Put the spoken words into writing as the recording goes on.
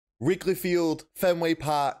Wrigley Field, Fenway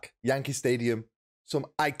Park, Yankee Stadium, some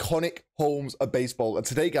iconic homes of baseball. And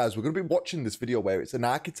today, guys, we're going to be watching this video where it's an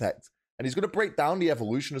architect, and he's going to break down the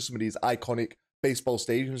evolution of some of these iconic baseball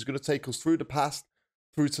stadiums. He's going to take us through the past,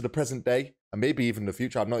 through to the present day, and maybe even the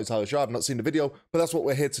future. I'm not entirely sure. I've not seen the video, but that's what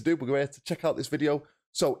we're here to do. We're here to check out this video.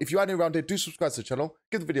 So if you are new around here, do subscribe to the channel,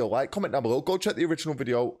 give the video a like, comment down below, go check the original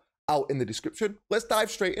video out in the description. Let's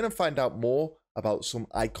dive straight in and find out more about some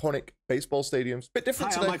iconic baseball stadiums. Bit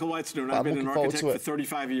different today. Hi, I'm Michael Wyetzner, and I've been an architect for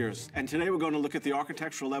 35 years. And today we're going to look at the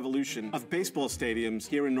architectural evolution of baseball stadiums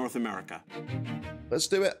here in North America. Let's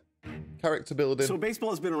do it. Character building. So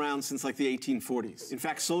baseball has been around since like the 1840s. In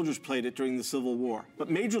fact, soldiers played it during the Civil War. But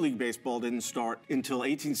Major League Baseball didn't start until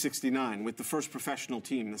 1869 with the first professional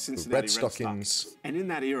team, the Cincinnati Red Stockings. And in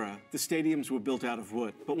that era, the stadiums were built out of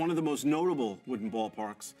wood. But one of the most notable wooden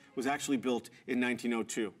ballparks was actually built in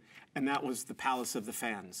 1902. And that was the Palace of the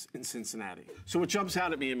Fans in Cincinnati. So what jumps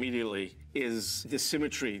out at me immediately is the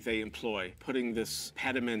symmetry they employ, putting this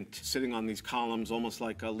pediment sitting on these columns, almost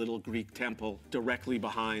like a little Greek temple, directly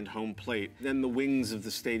behind home plate. Then the wings of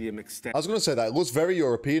the stadium extend. I was going to say that it looks very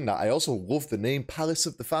European. That I also love the name Palace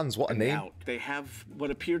of the Fans. What a name. Out. They have what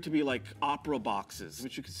appear to be like opera boxes,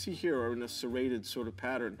 which you can see here are in a serrated sort of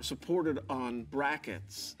pattern, supported on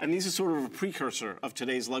brackets. And these are sort of a precursor of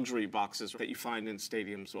today's luxury boxes that you find in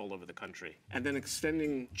stadiums all over the country. And then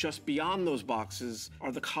extending just beyond those boxes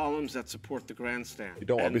are the columns that support the grandstand. You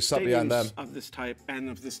don't want to be sat behind them. Of this type and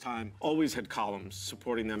of this time always had columns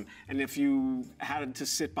supporting them. And if you had to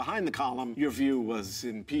sit behind the column, your view was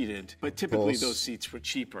impeded. But typically those seats were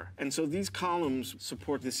cheaper. And so these columns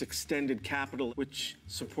support this extended capital, which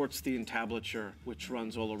supports the entablature, which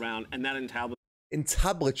runs all around. And that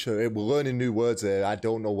entablature, we're learning new words here. I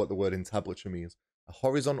don't know what the word entablature means. A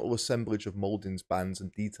horizontal assemblage of moldings, bands,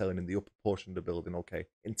 and detailing in the upper portion of the building. Okay.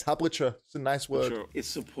 Entablature, it's a nice word. It's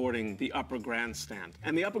supporting the upper grandstand.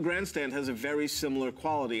 And the upper grandstand has a very similar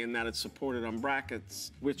quality in that it's supported on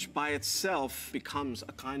brackets, which by itself becomes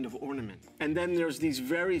a kind of ornament. And then there's these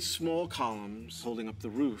very small columns holding up the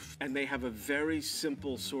roof, and they have a very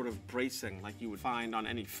simple sort of bracing like you would find on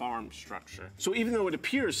any farm structure. So even though it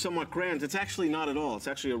appears somewhat grand, it's actually not at all. It's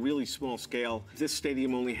actually a really small scale. This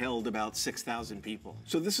stadium only held about 6,000 people.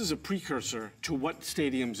 So this is a precursor to what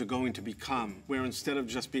stadiums are going to become, where instead of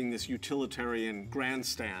just being this utilitarian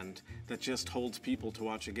grandstand that just holds people to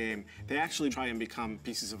watch a game, they actually try and become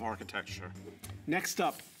pieces of architecture. Next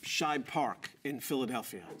up, Shibe Park in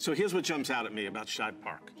Philadelphia. So here's what jumps out at me about Shibe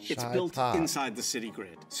Park. It's built inside the city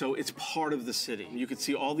grid, so it's part of the city. You can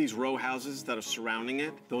see all these row houses that are surrounding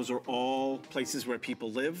it. Those are all places where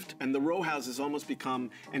people lived, and the row houses almost become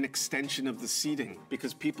an extension of the seating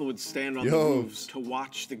because people would stand on the roofs to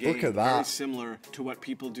watch the game. Look at that. Very similar to what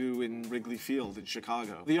people do in Wrigley Field in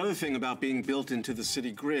Chicago. The other thing about being built into the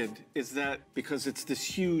city grid is that because it's this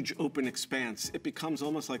huge open expanse, it becomes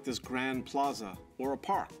almost like this grand plaza or a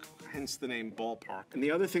park, hence the name ballpark. And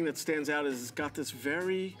the other thing that stands out is it's got this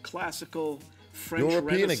very classical French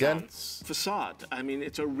Renaissance facade. I mean,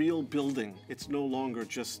 it's a real building. It's no longer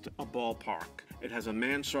just a ballpark. It has a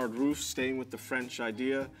mansard roof, staying with the French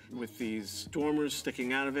idea, with these dormers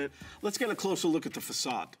sticking out of it. Let's get a closer look at the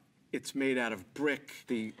facade. It's made out of brick.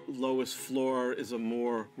 The lowest floor is a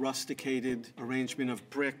more rusticated arrangement of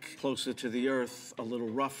brick, closer to the earth, a little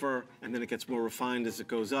rougher, and then it gets more refined as it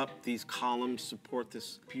goes up. These columns support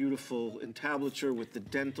this beautiful entablature with the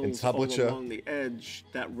dentils all along the edge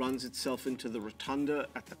that runs itself into the rotunda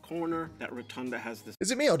at the corner. That rotunda has this... Is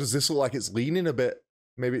it me, or does this look like it's leaning a bit?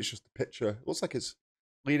 Maybe it's just a picture. It looks like it's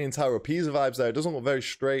leaning Tower of Pisa vibes there. It doesn't look very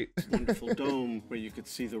straight. Wonderful dome where you could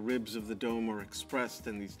see the ribs of the dome are expressed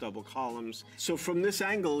in these double columns. So from this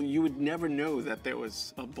angle, you would never know that there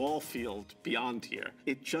was a ball field beyond here.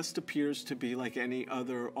 It just appears to be like any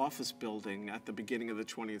other office building at the beginning of the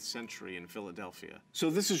 20th century in Philadelphia.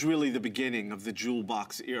 So this is really the beginning of the jewel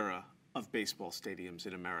box era of baseball stadiums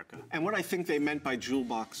in America. And what I think they meant by jewel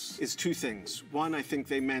box is two things. One, I think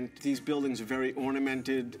they meant these buildings are very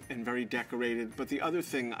ornamented and very decorated, but the other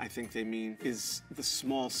thing I think they mean is the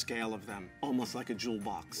small scale of them, almost like a jewel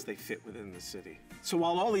box. They fit within the city. So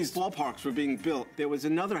while all these ballparks were being built, there was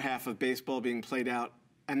another half of baseball being played out,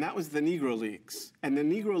 and that was the Negro Leagues. And the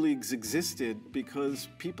Negro Leagues existed because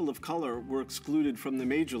people of color were excluded from the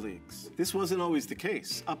major leagues. This wasn't always the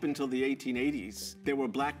case. Up until the 1880s, there were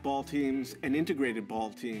black ball teams and integrated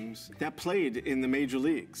ball teams that played in the major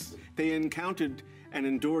leagues. They encountered and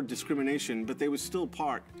endured discrimination, but they were still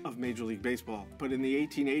part of Major League Baseball. But in the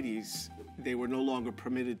 1880s, they were no longer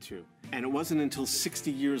permitted to. And it wasn't until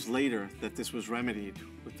 60 years later that this was remedied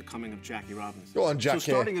with the coming of Jackie Robinson. Go on, Jackie.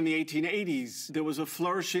 So starting in the 1880s, there was a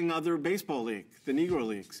flourishing other baseball league, the Negro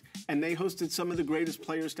Leagues, and they hosted some of the greatest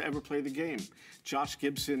players to ever play the game. Josh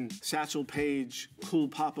Gibson, Satchel Paige, Cool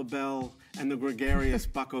Papa Bell, and the gregarious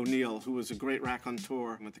Buck O'Neill, who was a great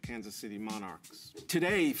raconteur with the Kansas City Monarchs.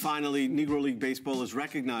 Today, finally, Negro League Baseball is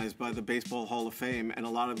recognized by the Baseball Hall of Fame, and a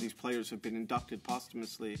lot of these players have been inducted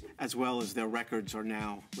posthumously, as well as their records are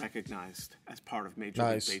now recognized as part of Major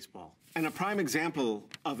League Baseball. And a prime example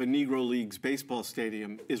of a Negro Leagues baseball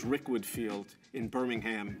stadium is Rickwood Field in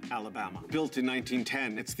Birmingham, Alabama. Built in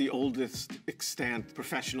 1910, it's the oldest extant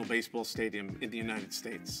professional baseball stadium in the United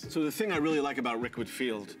States. So the thing I really like about Rickwood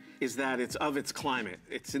Field is that it's of its climate.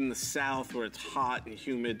 It's in the South where it's hot and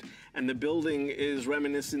humid, and the building is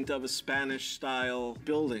reminiscent of a Spanish-style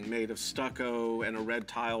building made of stucco and a red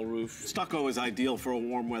tile roof. Stucco is ideal for a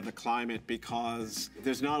warm weather climate because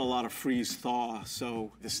there's not a lot of freeze-thaw,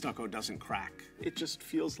 so the stucco doesn't crack. It just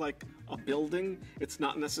feels like a building. It's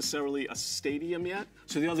not necessarily a stadium yet.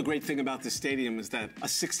 So the other great thing about this stadium is that a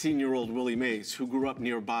 16-year-old Willie Mays, who grew up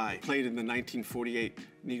nearby, played in the 1948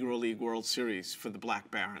 Negro League World Series for the Black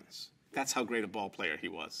Barons. That's how great a ball player he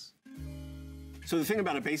was. So the thing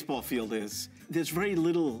about a baseball field is there's very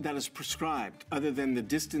little that is prescribed other than the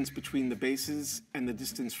distance between the bases and the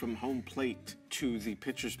distance from home plate to the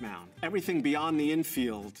pitcher's mound. Everything beyond the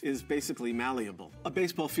infield is basically malleable. A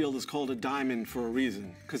baseball field is called a diamond for a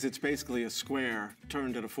reason, because it's basically a square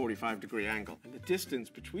turned at a 45-degree angle. And the distance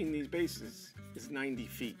between these bases is 90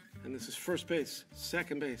 feet. And this is first base,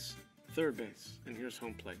 second base, third base, and here's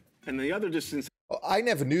home plate. And the other distance... I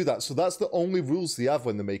never knew that. So that's the only rules they have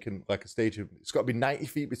when they're making like a stadium. It's got to be 90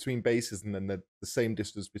 feet between bases and then the same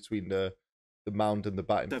distance between the mound and the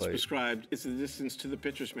batting plate. That's prescribed. It's the distance to the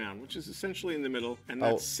pitcher's mound, which is essentially in the middle. And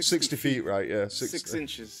that's 60 feet, right? Yeah. 6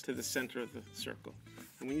 inches to the center of the circle.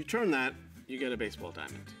 And when you turn that, you get a baseball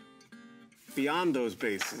diamond. Beyond those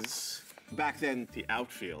bases, back then, the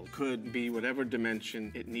outfield could be whatever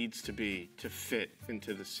dimension it needs to be to fit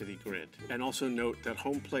into the city grid. And also note that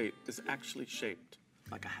home plate is actually shaped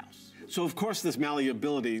like a house. So, of course, this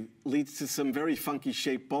malleability leads to some very funky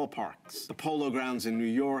shaped ballparks. The Polo Grounds in New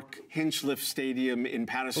York, Hinchliffe Stadium in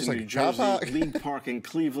Paterson, New Jersey, League Park in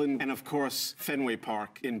Cleveland, and, of course, Fenway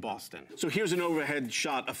Park in Boston. So here's an overhead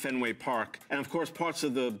shot of Fenway Park. And, of course, parts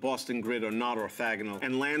of the Boston grid are not orthogonal.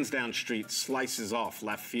 And Lansdowne Street slices off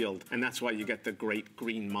left field. And that's why you get the great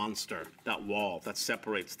green monster, that wall that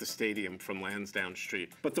separates the stadium from Lansdowne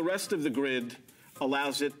Street. But the rest of the grid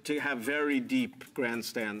allows it to have very deep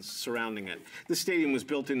grandstands surrounding it. The stadium was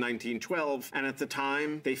built in 1912, and at the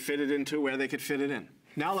time, they fit it into where they could fit it in.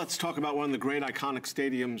 Now let's talk about one of the great iconic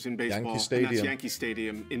stadiums in baseball, and that's Yankee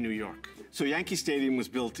Stadium in New York. So Yankee Stadium was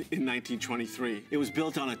built in 1923. It was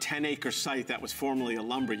built on a 10-acre site that was formerly a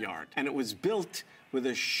lumber yard, and it was built with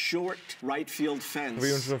a short right field fence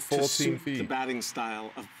 314 to suit feet. the batting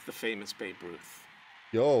style of the famous Babe Ruth.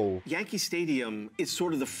 Yo. Yankee Stadium is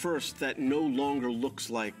sort of the first that no longer looks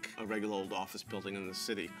like a regular old office building in the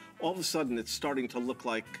city. All of a sudden, it's starting to look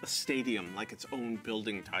like a stadium, like its own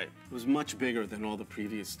building type. It was much bigger than all the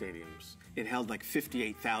previous stadiums. It held like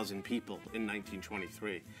 58,000 people in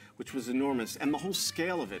 1923, which was enormous, and the whole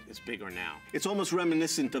scale of it is bigger now. It's almost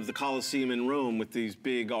reminiscent of the Colosseum in Rome with these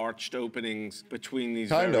big arched openings between these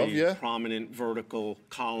very prominent vertical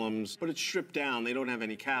columns, but it's stripped down. They don't have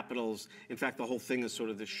any capitals. In fact, the whole thing is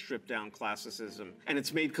sort of this stripped down classicism. And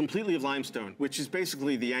it's made completely of limestone, which is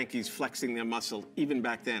basically the Yankees flexing their muscle, even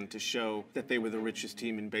back then, to show that they were the richest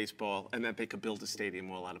team in baseball and that they could build a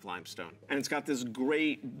stadium all out of limestone. And it's got this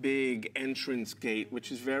great big entrance gate,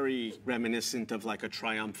 which is very reminiscent of like a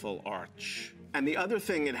triumphal arch. And the other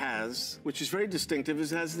thing it has, which is very distinctive,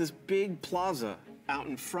 is it has this big plaza out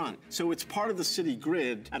in front. So it's part of the city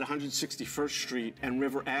grid at 161st Street and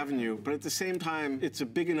River Avenue, but at the same time, it's a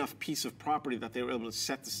big enough piece of property that they were able to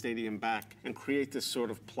set the stadium back and create this sort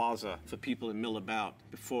of plaza for people to mill about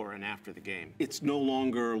before and after the game. It's no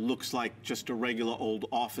longer looks like just a regular old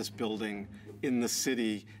office building in the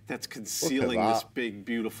city that's concealing this big,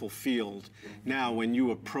 beautiful field. Now, when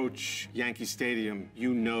you approach Yankee Stadium,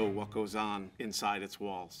 you know what goes on inside its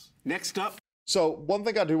walls. Next up. So one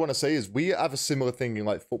thing I do want to say is we have a similar thing in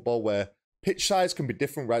like football where pitch size can be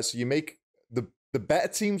different, right? So you make the better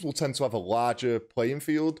teams will tend to have a larger playing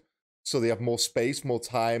field. So they have more space, more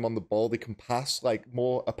time on the ball. They can pass, like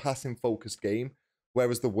more a passing focused game.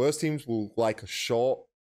 Whereas the worst teams will like a short,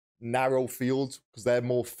 narrow field because they're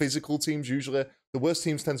more physical teams usually. The worst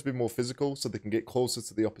teams tend to be more physical so they can get closer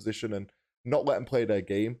to the opposition and not let them play their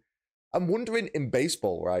game. I'm wondering in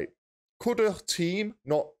baseball, right? Could a team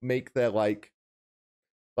not make their like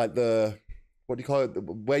the what do you call it,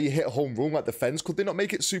 where you hit a home run, like the fence, could they not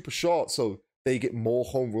make it super short so they get more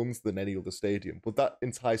home runs than any other stadium? Would that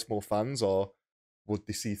entice more fans, or would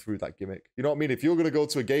they see through that gimmick? You know what I mean? If you're going to go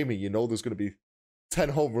to a game and you know there's going to be 10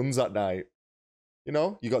 home runs that night, you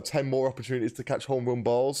know, you got 10 more opportunities to catch home run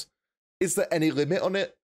balls. Is there any limit on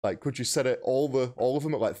it? Like, could you set it all of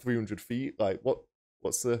them at like 300 feet? Like,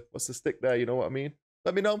 what's the stick there? You know what I mean?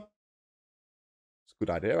 Let me know. It's a good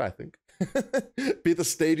idea, I think. Be the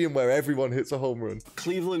stadium where everyone hits a home run.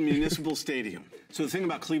 Cleveland Municipal Stadium. So the thing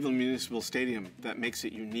about Cleveland Municipal Stadium that makes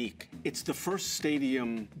it unique, it's the first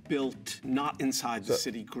stadium built not inside the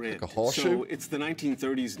city grid. Like a horseshoe? So it's the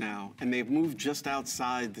 1930s now, and they've moved just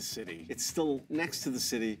outside the city. It's still next to the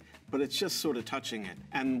city, but it's just sort of touching it.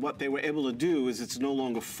 And what they were able to do is it's no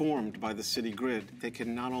longer formed by the city grid. They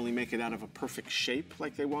can not only make it out of a perfect shape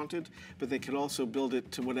like they wanted, but they could also build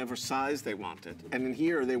it to whatever size they wanted. And in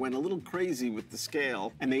here, they went a little crazy with the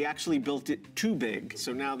scale, and they actually built it too big.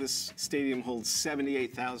 So now this stadium holds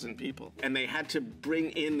 78,000 people. And they had to bring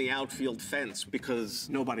in the outfield fence because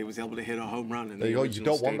nobody was able to hit a home run in the original you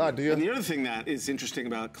don't stadium. want that, do you? And the other thing that is interesting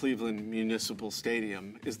about Cleveland Municipal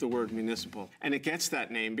Stadium is the word municipal. And it gets that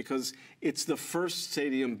name because it's the first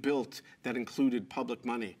stadium built that included public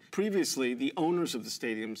money. Previously, the owners of the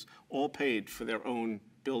stadiums all paid for their own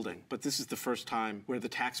building, but this is the first time where the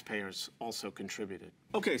taxpayers also contributed.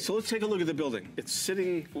 Okay, so let's take a look at the building. It's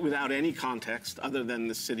sitting without any context other than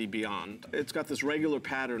the city beyond. It's got this regular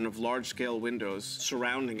pattern of large-scale windows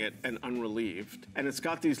surrounding it and unrelieved. And it's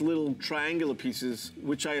got these little triangular pieces,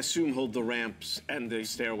 which I assume hold the ramps and the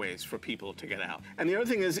stairways for people to get out. And the other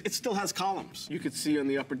thing is, it still has columns. You could see on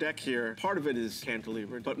the upper deck here, part of it is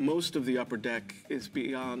cantilevered, but most of the upper deck is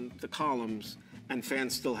beyond the columns, and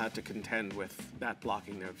fans still had to contend with that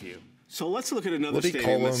blocking their view. So let's look at another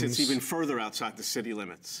stadium that sits even further outside the city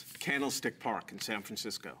limits, Candlestick Park in San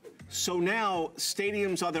Francisco. So now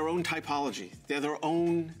stadiums are their own typology. They're their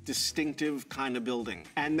own distinctive kind of building.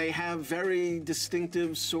 And they have very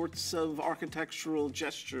distinctive sorts of architectural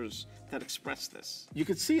gestures that express this. You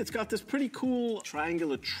can see it's got this pretty cool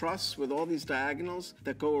triangular truss with all these diagonals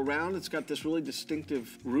that go around. It's got this really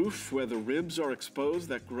distinctive roof where the ribs are exposed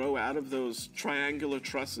that grow out of those triangular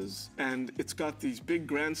trusses. And it's got these big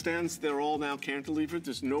grandstands. They're all now cantilevered.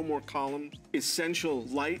 There's no more columns. Essential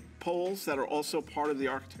light poles that are also part of the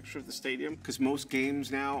architecture of the stadium, because most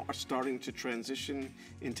games now are starting to transition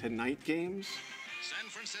into night games. San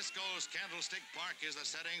Francisco's Candlestick Park is the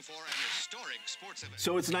setting for an historic sports event.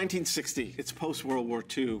 So it's 1960. It's post-World War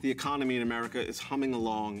II. The economy in America is humming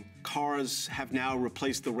along. Cars have now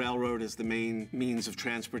replaced the railroad as the main means of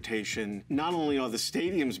transportation. Not only are the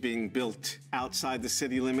stadiums being built outside the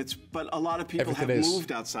city limits, but a lot of people have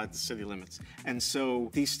moved outside the city limits. And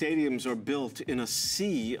so these stadiums are built in a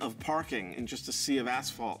sea of parking, in just a sea of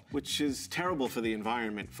asphalt, which is terrible for the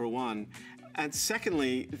environment, for one. And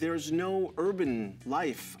secondly, there's no urban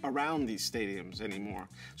life around these stadiums anymore.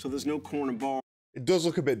 So there's no corner bar. It does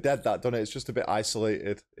look a bit dead, that, doesn't it? It's just a bit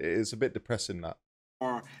isolated. It is a bit depressing, that.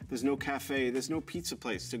 There's no cafe, there's no pizza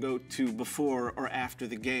place to go to before or after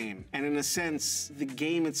the game. And in a sense, the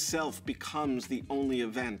game itself becomes the only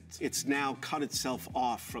event. It's now cut itself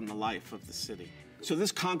off from the life of the city. So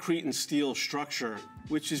this concrete and steel structure,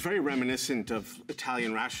 which is very reminiscent of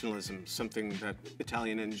Italian rationalism, something that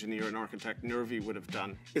Italian engineer and architect Nervi would have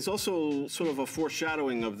done, is also sort of a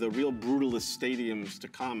foreshadowing of the real brutalist stadiums to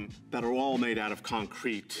come that are all made out of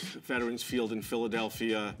concrete. Veterans Field in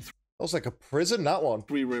Philadelphia. That was like a prison, that one.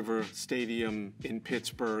 Three River Stadium in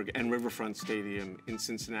Pittsburgh and Riverfront Stadium in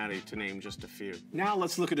Cincinnati, to name just a few. Now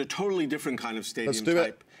let's look at a totally different kind of stadium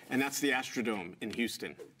type, and that's the Astrodome in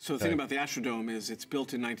Houston. So the thing about the Astrodome is it's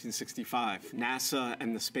built in 1965. NASA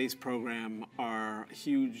and the space program are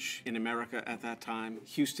huge in America at that time.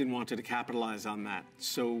 Houston wanted to capitalize on that.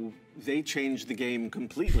 So they changed the game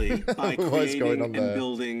completely by creating and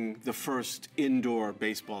building the first indoor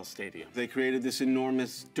baseball stadium. They created this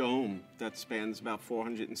enormous dome that spans about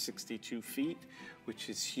 462 feet, which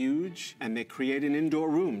is huge, and they create an indoor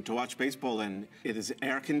room to watch baseball in. It is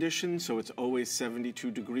air-conditioned, so it's always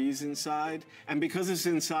 72 degrees inside, and because it's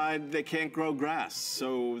inside, they can't grow grass,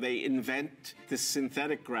 so they invent this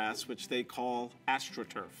synthetic grass, which they call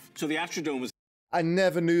AstroTurf. So the Astrodome was... I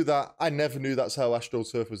never knew that. I never knew that's how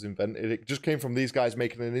AstroTurf was invented. It just came from these guys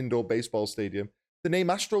making an indoor baseball stadium. The name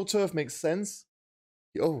AstroTurf makes sense.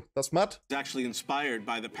 Oh, that's mad. It's actually inspired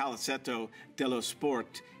by the Palazzetto dello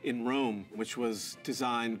Sport in Rome, which was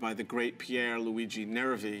designed by the great Pier Luigi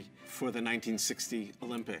Nervi for the 1960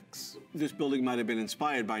 Olympics. This building might have been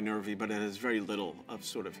inspired by Nervi, but it has very little of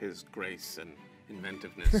sort of his grace and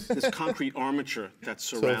inventiveness. This concrete armature that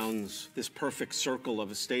surrounds this perfect circle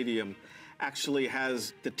of a stadium actually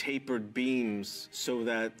has the tapered beams so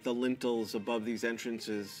that the lintels above these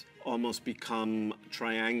entrances almost become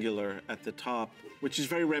triangular at the top, which is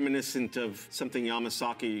very reminiscent of something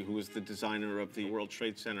Yamasaki, who was the designer of the World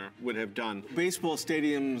Trade Center, would have done. Baseball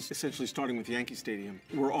stadiums, essentially starting with Yankee Stadium,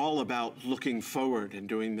 were all about looking forward and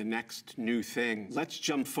doing the next new thing. Let's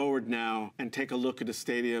jump forward now and take a look at a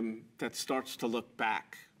stadium that starts to look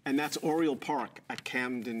back. And that's Oriole Park at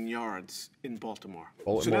Camden Yards in Baltimore.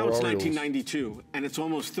 So now it's 1992, and it's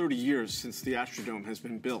almost 30 years since the Astrodome has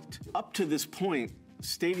been built. Up to this point,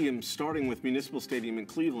 stadiums, starting with Municipal Stadium in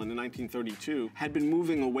Cleveland in 1932, had been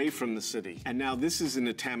moving away from the city. And now this is an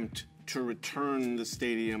attempt to return the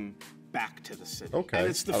stadium back to the city. Okay, and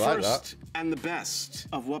it's the first and the best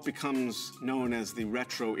of what becomes known as the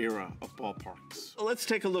retro era of ballparks. So let's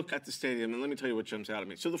take a look at the stadium, and let me tell you what jumps out at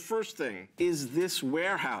me. So the first thing is this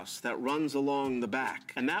warehouse that runs along the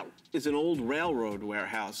back, and that is an old railroad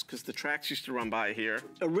warehouse because the tracks used to run by here.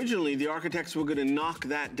 Originally, the architects were going to knock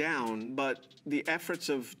that down, but the efforts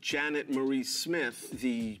of Janet Marie Smith,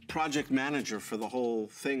 the project manager for the whole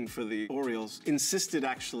thing for the Orioles, insisted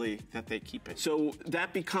actually that they keep it. So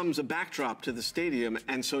that becomes a backdrop to the stadium,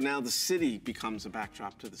 and so now the city becomes a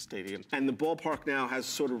backdrop to the stadium. And the ballpark now has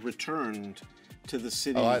sort of returned to the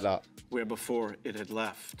city where before it had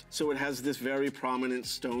left. So it has this very prominent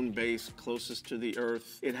stone base closest to the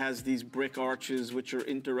earth. It has these brick arches which are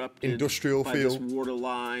interrupted by this water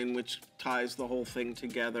line which ties the whole thing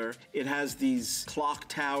together. It has these clock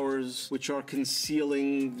towers which are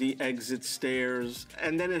concealing the exit stairs.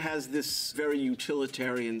 And then it has this very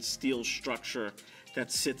utilitarian steel structure that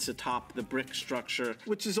sits atop the brick structure,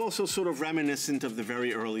 which is also sort of reminiscent of the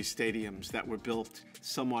very early stadiums that were built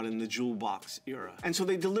somewhat in the jewel box era. And so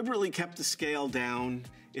they deliberately kept the scale down.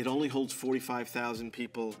 It only holds 45,000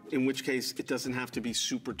 people, in which case it doesn't have to be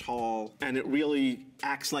super tall, and it really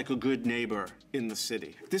acts like a good neighbor in the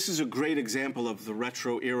city. This is a great example of the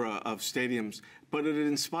retro era of stadiums, but it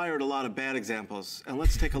inspired a lot of bad examples. And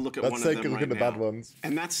let's take a look at one of them right now. Let's take a look at the bad ones.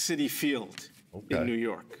 And that's Citi Field. In New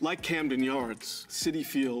York. Like Camden Yards, Citi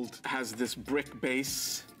Field has this brick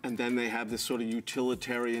base, and then they have this sort of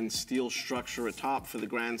utilitarian steel structure atop for the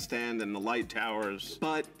grandstand and the light towers.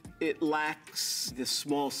 But it lacks the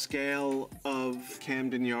small scale of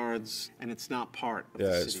Camden Yards, and it's not part of the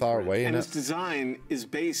city. Yeah, it's far away, and its design is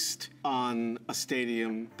based on a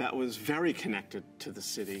stadium that was very connected to the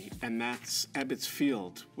city, and that's Ebbets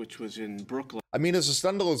Field, which was in Brooklyn. I mean, as a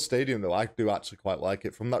standalone stadium, though, I do actually quite like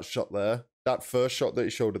it. From that shot there, that first shot that he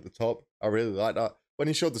showed at the top, I really like that. When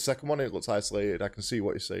he showed the second one, it looks isolated. I can see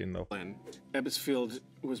what you're saying, though. Ebbets Field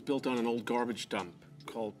was built on an old garbage dump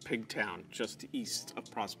called Pigtown, just east of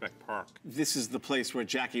Prospect Park. This is the place where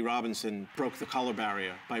Jackie Robinson broke the color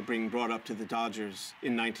barrier by being brought up to the Dodgers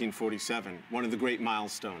in 1947, one of the great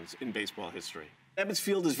milestones in baseball history. Ebbets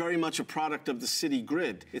Field is very much a product of the city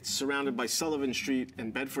grid. It's surrounded by Sullivan Street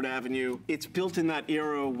and Bedford Avenue. It's built in that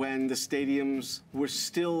era when the stadiums were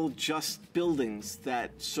still just buildings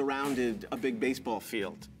that surrounded a big baseball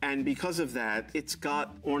field. And because of that, it's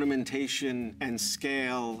got ornamentation and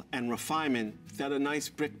scale and refinement that a nice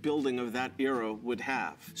brick building of that era would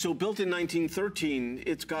have. So built in 1913,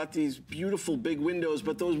 it's got these beautiful big windows,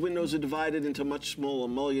 but those windows are divided into much smaller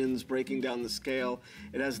mullions, breaking down the scale.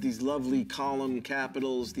 It has these lovely column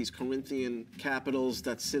capitals, these Corinthian capitals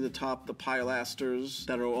that sit atop the pilasters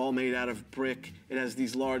that are all made out of brick. It has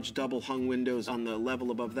these large double hung windows on the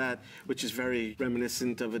level above that, which is very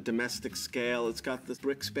reminiscent of a domestic scale. It's got the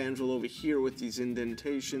brick spandrel over here with these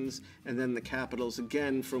indentations, and then the capitals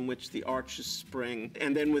again from which the arches spring.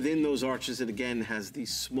 And then within those arches, it again has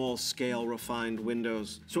these small scale refined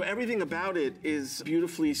windows. So everything about it is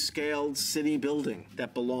beautifully scaled city building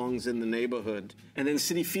that belongs in the neighborhood. And then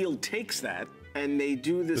Citi Field takes that, and they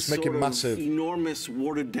do this sort of enormous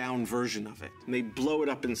watered down version of it. And they blow it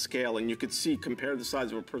up in scale, and you could see, compare the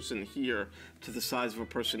size of a person here to the size of a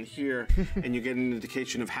person here, and you get an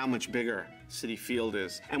indication of how much bigger Citi Field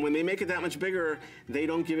is. And when they make it that much bigger, they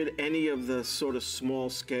don't give it any of the sort of small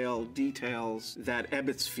scale details that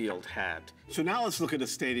Ebbets Field had. So now let's look at a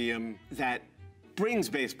stadium that brings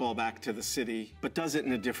baseball back to the city, but does it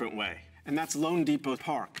in a different way. And that's Lone Depot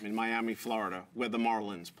Park in Miami, Florida, where the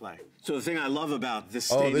Marlins play. So the thing I love about this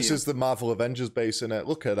stadium... Oh, this is the Marvel Avengers base in it.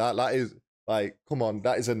 Look at that. That is, like, come on.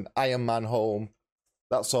 That is an Iron Man home.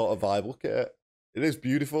 That sort of vibe. Look at it. It is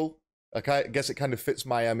beautiful. I guess it kind of fits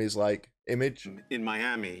Miami's, like, image. In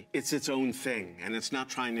Miami, it's its own thing, and it's not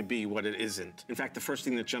trying to be what it isn't. In fact, the first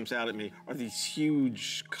thing that jumps out at me are these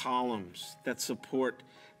huge columns that support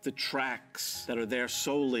the tracks that are there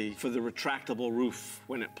solely for the retractable roof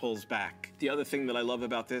when it pulls back. The other thing that I love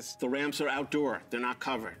about this, the ramps are outdoor. They're not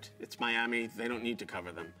covered. It's Miami. They don't need to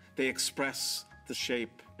cover them. They express the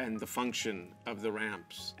shape and the function of the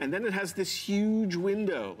ramps. And then it has this huge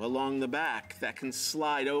window along the back that can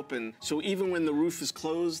slide open, so even when the roof is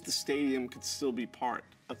closed, the stadium could still be part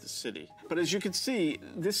of the city. But as you can see,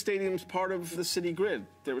 this stadium's part of the city grid.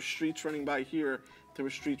 There were streets running by here, there were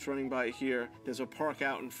streets running by here, there's a park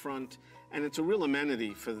out in front, and it's a real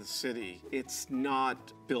amenity for the city. It's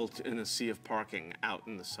not built in a sea of parking out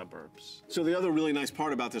in the suburbs. So the other really nice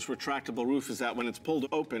part about this retractable roof is that when it's pulled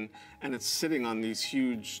open and it's sitting on these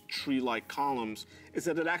huge tree-like columns, is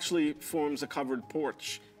that it actually forms a covered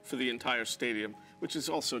porch for the entire stadium, which is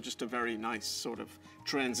also just a very nice sort of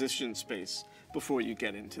transition space before you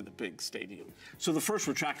get into the big stadium. So the first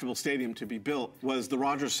retractable stadium to be built was the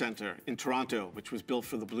Rogers Centre in Toronto, which was built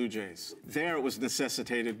for the Blue Jays. There it was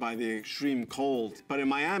necessitated by the extreme cold, but in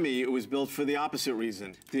Miami it was built for the opposite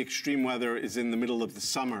reason. The extreme weather is in the middle of the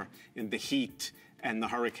summer, in the heat and the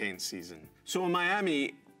hurricane season. So in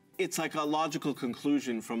Miami, it's like a logical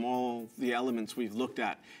conclusion from all the elements we've looked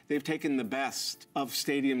at. They've taken the best of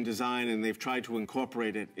stadium design and they've tried to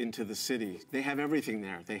incorporate it into the city. They have everything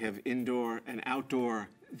there. They have indoor and outdoor.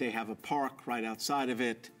 They have a park right outside of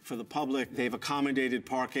it for the public. They've accommodated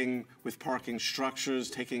parking with parking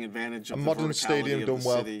structures, taking advantage of the modern verticality stadium of done the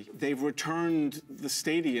well. city. They've returned the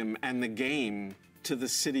stadium and the game to the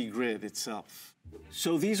city grid itself.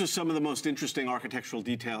 So these are some of the most interesting architectural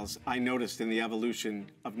details I noticed in the evolution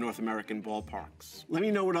of North American ballparks. Let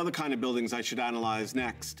me know what other kind of buildings I should analyze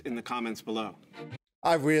next in the comments below.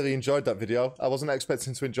 I really enjoyed that video. I wasn't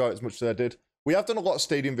expecting to enjoy it as much as I did. We have done a lot of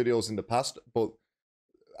stadium videos in the past, but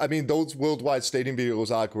I mean, those worldwide stadium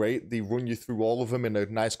videos are great. They run you through all of them in a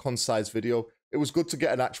nice, concise video. It was good to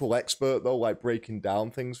get an actual expert, though, like breaking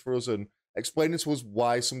down things for us and explaining to us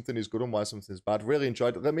why something is good and why something is bad. Really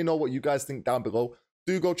enjoyed it. Let me know what you guys think down below.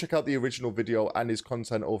 Do go check out the original video and his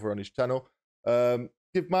content over on his channel.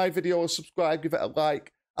 Give my video a subscribe, give it a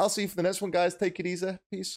like. I'll see you for the next one, guys. Take it easy. Peace.